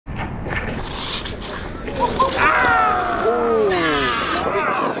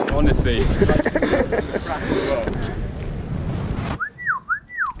fantasy.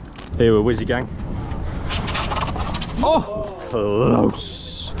 Here we're Wizzy Gang. Oh,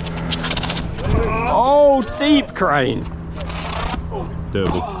 close. Oh, deep crane.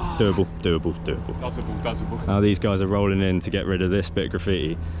 Doable, doable, doable, doable. Doesable. Now these guys are rolling in to get rid of this bit of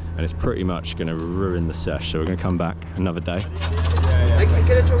graffiti, and it's pretty much going to ruin the sesh. So we're going to come back another day. Can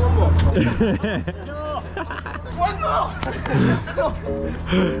I try one more? No! One more!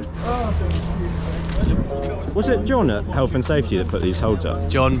 Was it John at Health and Safety that put these holds up?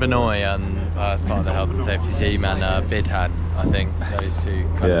 John Benoit and part of the health and safety team, and Bidhan, I think those two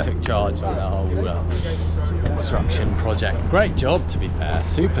kind of took charge on that whole construction project. Great job, to be fair,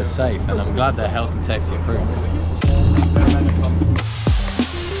 super safe, and I'm glad their health and safety approved.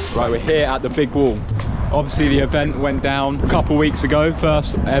 Right, we're here at the big wall. Obviously the event went down a couple weeks ago,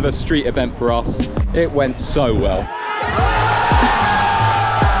 first ever street event for us. It went so well.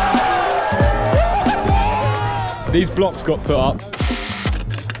 These blocks got put up.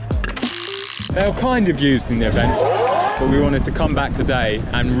 They were kind of used in the event, but we wanted to come back today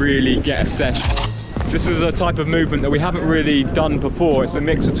and really get a sesh. This is a type of movement that we haven't really done before. It's a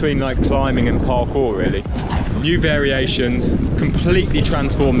mix between like climbing and parkour, really. New variations, completely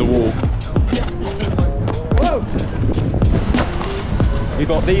transform the wall. Whoa. We've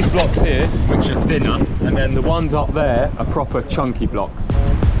got these blocks here, which are thinner, and then the ones up there are proper chunky blocks.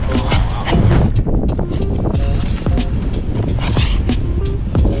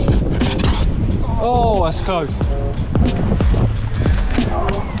 Oh, that's close. If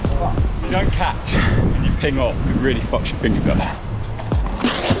you don't catch and you ping off, it really fucks your fingers up.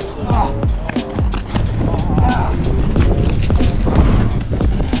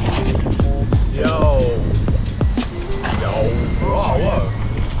 Yo. Whoa, whoa.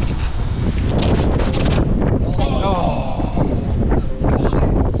 Oh.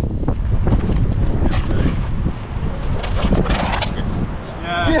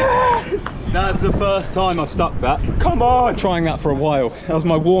 Yes! That's the first time I've stuck that. Come on! Trying that for a while. That was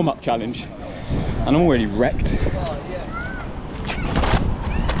my warm-up challenge. And I'm already wrecked.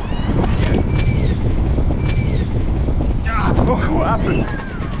 Oh, what happened?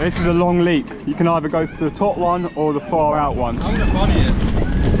 This is a long leap. You can either go for the top one or the far out one. I'm gonna bunny it.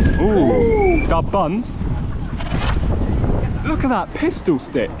 Ooh, dub buns. Look at that pistol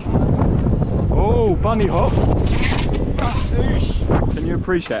stick. Oh, bunny hop. Can you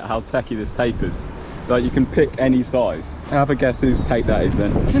appreciate how techy this tape is? Like, you can pick any size. Have a guess whose tape that is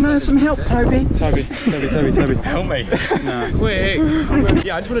then. Can I have some help, Toby? Toby. Help me. Nah. Quick.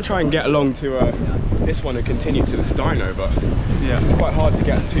 Yeah, I just want to try and get along to this one and continue to this dyno, but Yeah. it's quite hard to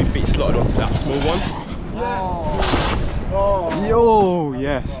get 2 feet slotted onto that small one. Oh, yo,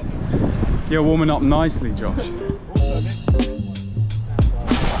 yes. You're warming up nicely, Josh.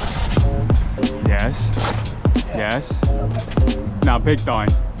 Yes. Yes. Now big dine.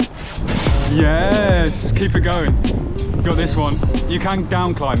 Yes. Keep it going. Got this one. You can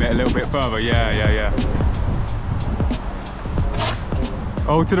down climb it a little bit further. Yeah.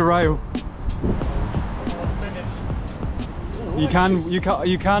 Oh, to the rail. You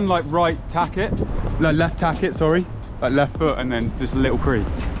can like right tack it, like left tack it, sorry, like left foot, and then just a little pre.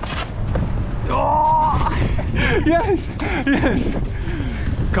 Oh! Yes.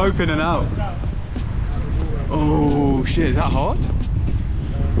 Cope in and out. Oh shit, is that hard?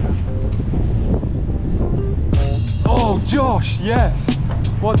 Oh Josh, yes.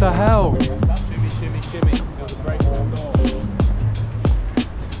 What the hell? Shimmy until the brakes come off.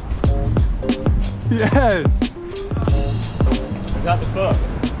 Yes. Is that the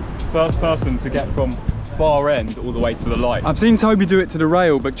first person to get from far end all the way to the light? I've seen Toby do it to the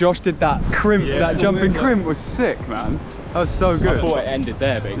rail, but Josh did that crimp, that jumping crimp was sick, man. That was so good. I thought it ended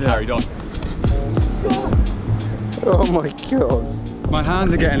there, but it carried on. Oh my god. My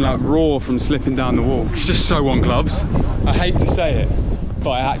hands are getting like raw from slipping down the wall. It's just so want gloves. I hate to say it,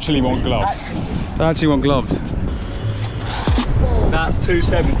 but I actually want gloves. I actually want gloves. That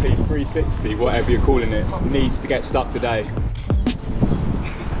 270, 360, whatever you're calling it, needs to get stuck today.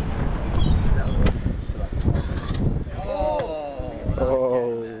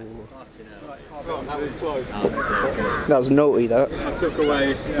 Oh. That was close. That was naughty, that. I took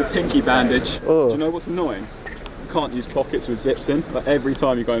away the pinky bandage. Oh. Do you know what's annoying? You can't use pockets with zips in, but every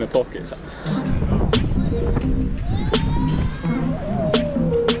time you go in a pocket, it's like...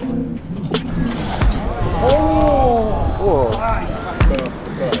 Whoa.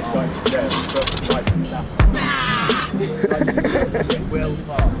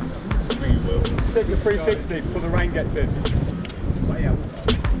 Stick the 360 before the rain gets in.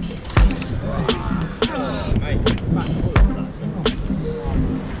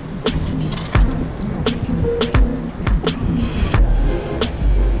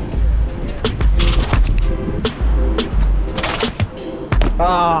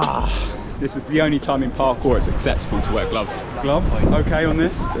 Ah! This is the only time in parkour it's acceptable to wear gloves. Gloves? Okay on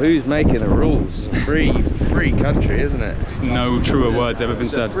this? Who's making the rules? Free country, isn't it? No truer words ever been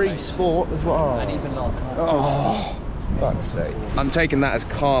said. Free sport as well. And even last night. Oh, fuck's sake. I'm taking that as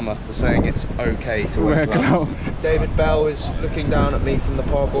karma for saying it's okay to wear gloves. David Bell is looking down at me from the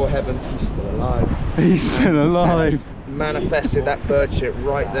parkour heavens. He's still alive. He's still alive. Manifested that bird shit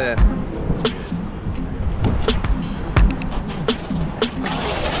right there.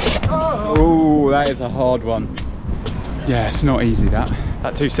 Oh, that is a hard one. Yeah, it's not easy that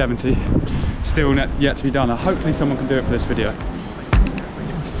 270. Still yet to be done. Hopefully someone can do it for this video.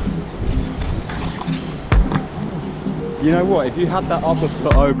 You know what, if you had that upper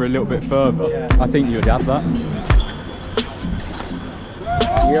foot over a little bit further, I think you'd have that.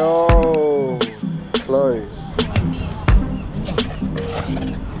 Yo, close.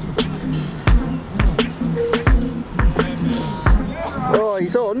 Oh,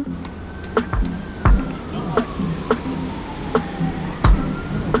 he's on.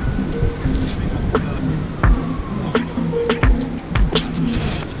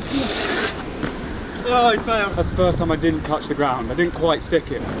 Oh, he failed. That's the first time I didn't touch the ground. I didn't quite stick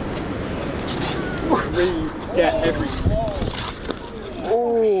it. Really get every...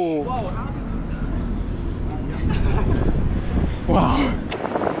 Oh. Wow.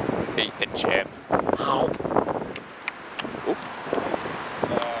 Eat the chip.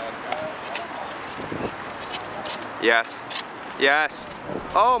 Yes. Yes.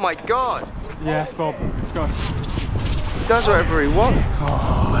 Oh my god. Yes, Bob. Go. He does whatever he wants.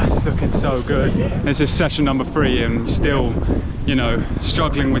 Oh, that's looking so good. This is session number 3 and still, you know,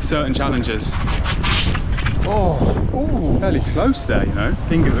 struggling with certain challenges. Oh, ooh, fairly close there, you know.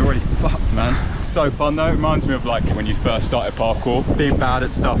 Fingers are already fucked, man. So fun though. It reminds me of like when you first started parkour, being bad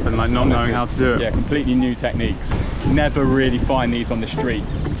at stuff and like not knowing how to do it. Yeah, completely new techniques. Never really find these on the street.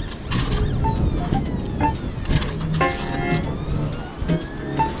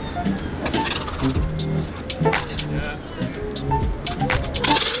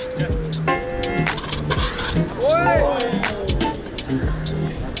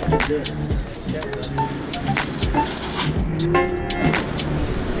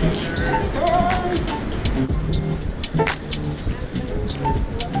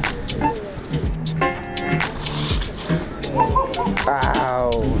 Ow.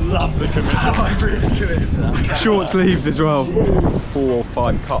 Love the commitment. I really do it. Short sleeves as well. 4 or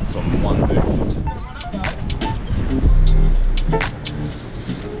 5 cuts on one move.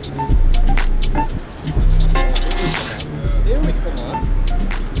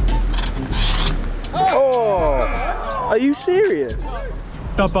 Oh! Are you serious?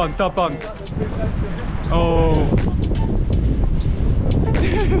 Dub buns, dub buns. Oh.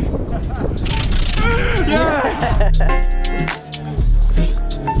 Yeah!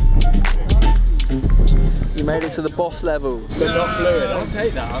 You made it to the boss level. But not fluid. I'll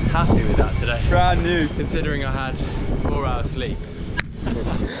take that. I'm happy with that today. Brand new. Considering I had 4 hours sleep.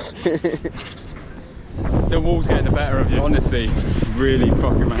 The wall's getting the better of you. Honestly, really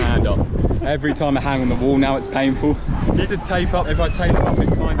fucking my hand up. Every time I hang on the wall now it's painful. Need to tape up. If I tape up it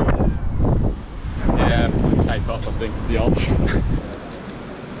kind of... Yeah, tape up I think is the answer.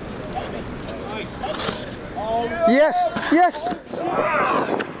 Yes! Yes!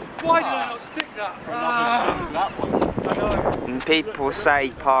 Why did I not stick that? People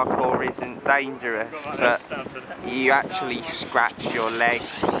say parkour isn't dangerous, but you actually scratch your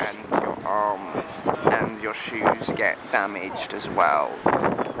legs and your arms, and your shoes get damaged as well.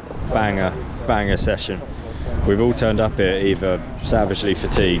 Banger session. We've all turned up here either savagely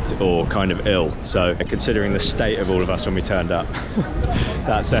fatigued or kind of ill, so considering the state of all of us when we turned up,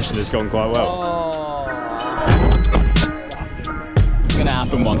 that session has gone quite well. It's gonna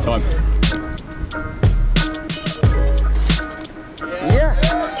happen one time. Yes!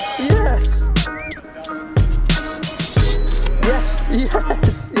 Yes! Yes!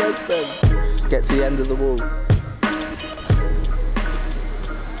 Yes! Yes, Ben. Get to the end of the wall.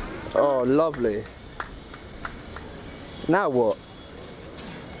 Oh, lovely. Now what?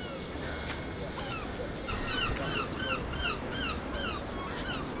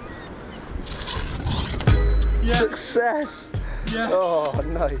 Yes. Success! Yeah. Oh,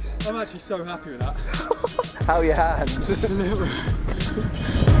 nice. I'm actually so happy with that. How are your hands?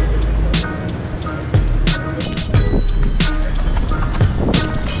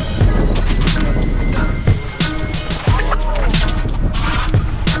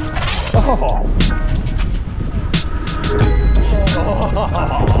 Oh.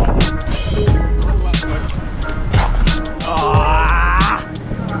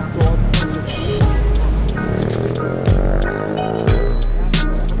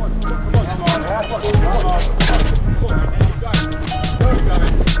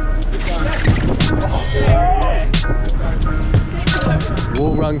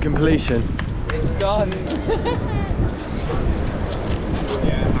 done completion. It's done.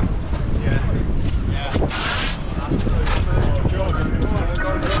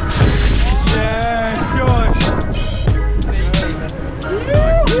 Yes, Josh!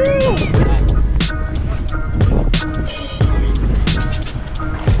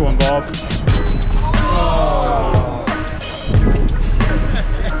 Go on, Bob.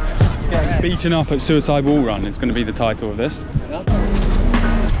 Getting beaten up at Suicide Wall Run is going to be the title of this.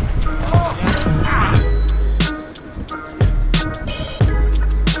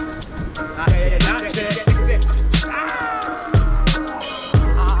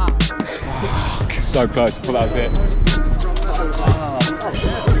 So close, I thought that was it.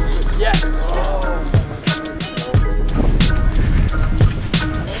 Yes!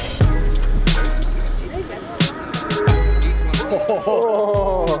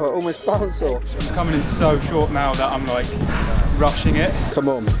 Oh, almost bounce off. I'm coming in so short now that I'm like rushing it. Come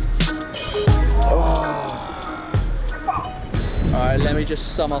on. Alright, let me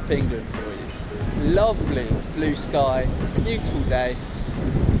just sum up England for you. Lovely blue sky, beautiful day.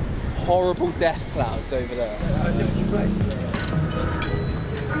 Horrible death clouds over there.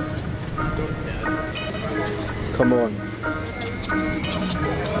 Come on.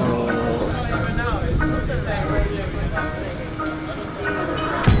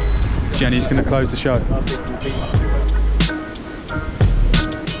 Jenny's going to close the show.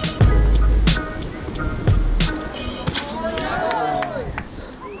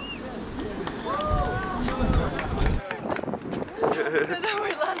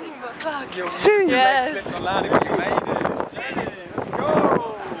 Yes!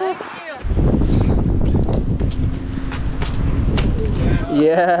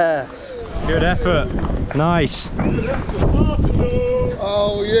 Yes! Good effort. Nice.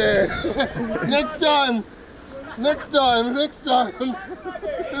 Oh yeah! Next time! Next time! Next time!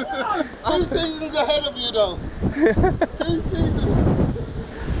 2 seasons ahead of you though! 2 seasons!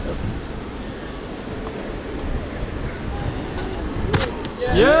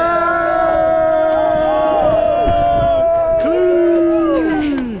 Yeah!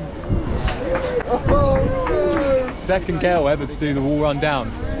 Second girl ever to do the wall run down.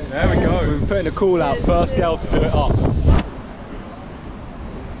 There we go. We're putting a call out, first girl to do it up.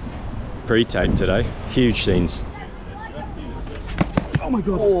 Pre-tape today, huge scenes. Oh my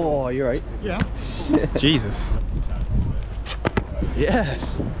god. Oh, you're right. Yeah. Jesus. Yes.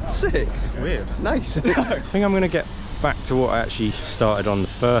 Sick. Weird. Nice. I think I'm going to get back to what I actually started on the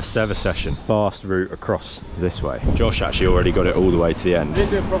first ever session. Fast route across this way. Josh actually already got it all the way to the end.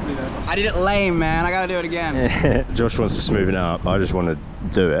 Didn't do it properly though. I did it lame, man. I gotta do it again. Josh wants to smoothen it up. I just want to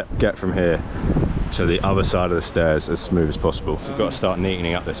do it. Get from here to the other side of the stairs as smooth as possible. We've got to start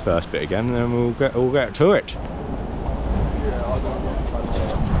neatening up this first bit again, and then we'll get to it.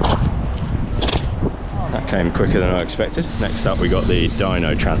 That came quicker than I expected. Next up we got the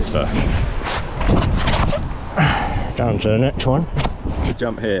dyno transfer. Down to the next one.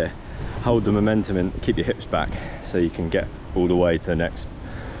 Jump here, hold the momentum and keep your hips back so you can get all the way to the next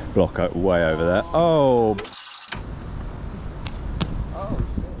block way over there. Oh!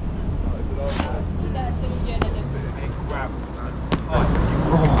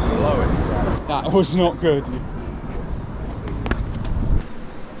 That was not good.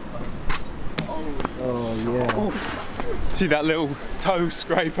 Oh yeah. Oof. See that little toe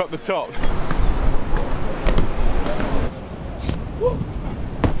scrape up the top?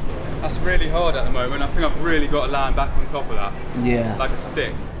 That's really hard at the moment. I think I've really got to land back on top of that. Yeah. Like a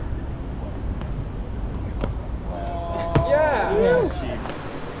stick. Yeah! Yes.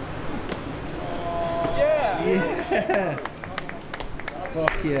 Yeah! Yes.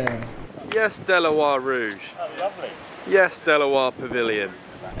 Fuck yeah. Yes, Delaware Rouge. Oh, lovely. Yes, Delaware Pavilion.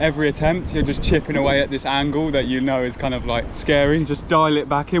 Every attempt, you're just chipping away at this angle that you know is kind of like scary. Just dial it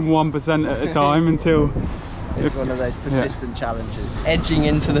back in 1% at a time until... It's one of those persistent challenges. Edging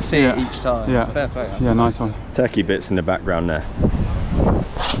into the fear each time. Yeah. Fair play. Yeah, nice one. Techie bits in the background there.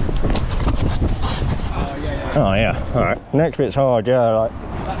 Oh yeah, alright. Next bit's hard, yeah, like.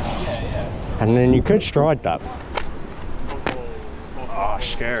 And then you could stride that. Oh,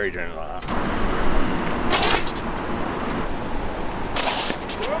 scary doing it like that.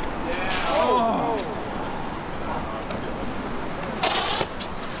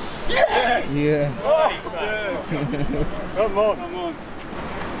 Yes! Yeah. Come on, come on.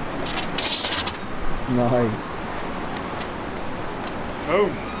 Nice.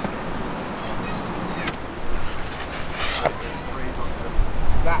 Boom.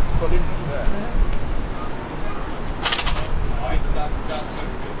 That's solid there. Nice, that's so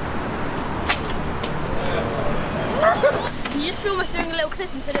good. Can you just film us doing a little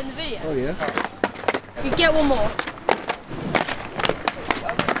clip and put it in the video. Oh yeah. You get one more.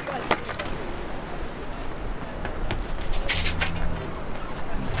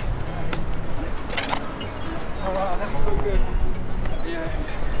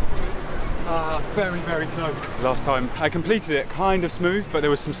 Very, very close. Last time I completed it kind of smooth, but there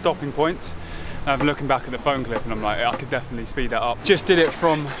was some stopping points. I'm looking back at the phone clip and I'm like, I could definitely speed that up. Just did it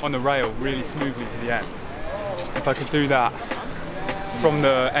from on the rail really smoothly to the end. If I could do that from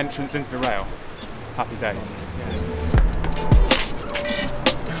the entrance into the rail, happy days.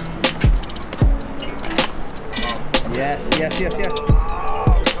 Yes, yes, yes, yes.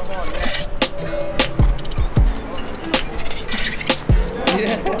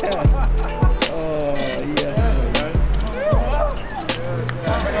 Yeah.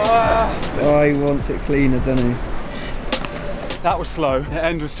 Oh, he wants it cleaner, doesn't he? That was slow. The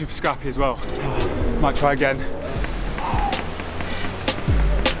end was super scrappy as well. Might try again.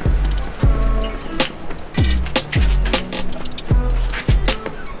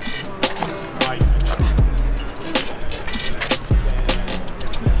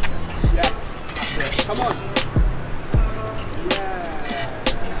 Yeah, that's it. Come on.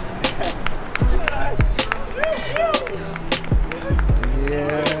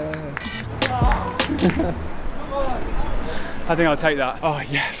 I think I'll take that. Oh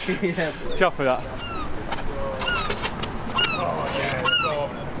yes. Yeah. Chuff for that. Oh yeah.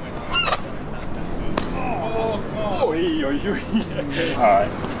 Oh,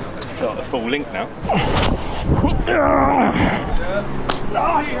 Alright, let's start the full link now.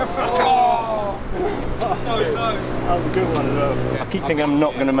 So close. That was a good one as well. I keep thinking I'm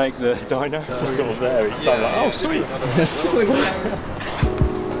not going to make the dino. It's just sort of there each time. Like, oh sweet. Sweet.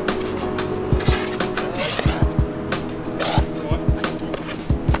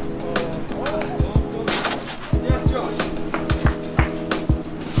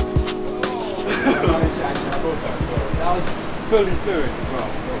 Fully fluid as well.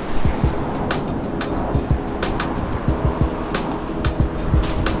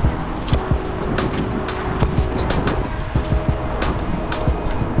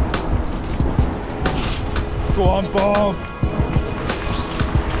 Go on, Bob!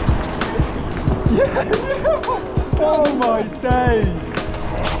 Yes! Oh my days!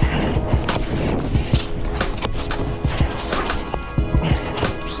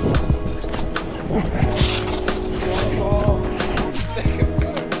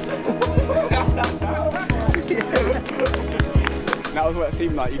 That was what it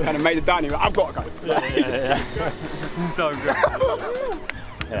seemed like. You kind of made it down. You're like, I've got to go. Yeah. So good.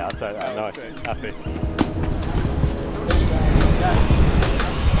 Yeah, I'll take that. Nice. Happy.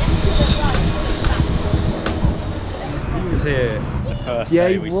 He was here the first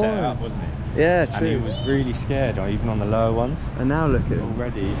day we set up, wasn't he? Yeah, true. And he was really scared, even on the lower ones. And now look at him.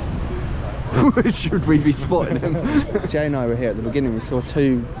 Already. Should we be spotting him? Jay and I were here at the beginning. We saw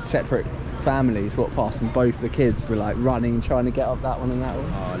two separate families walk past, and both the kids were like running, trying to get up that one and that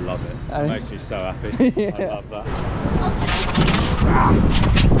one. Oh, I love it. It makes me so happy. Yeah. I love that.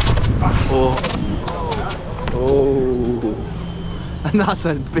 Oh. Oh. And that's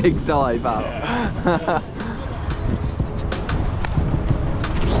a big dive out. Yeah.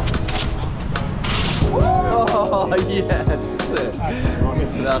 Oh, yes.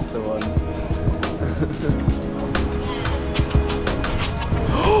 That's the one.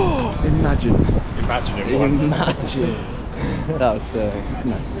 Imagine. Imagine it. Imagine. That was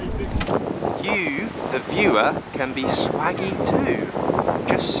nice. You, the viewer, can be swaggy too.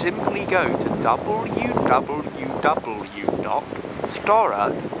 Just simply go to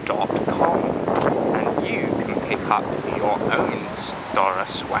www.storror.com and you can pick up your own Storror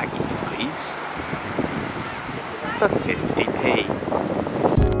swaggy fleece for 50p.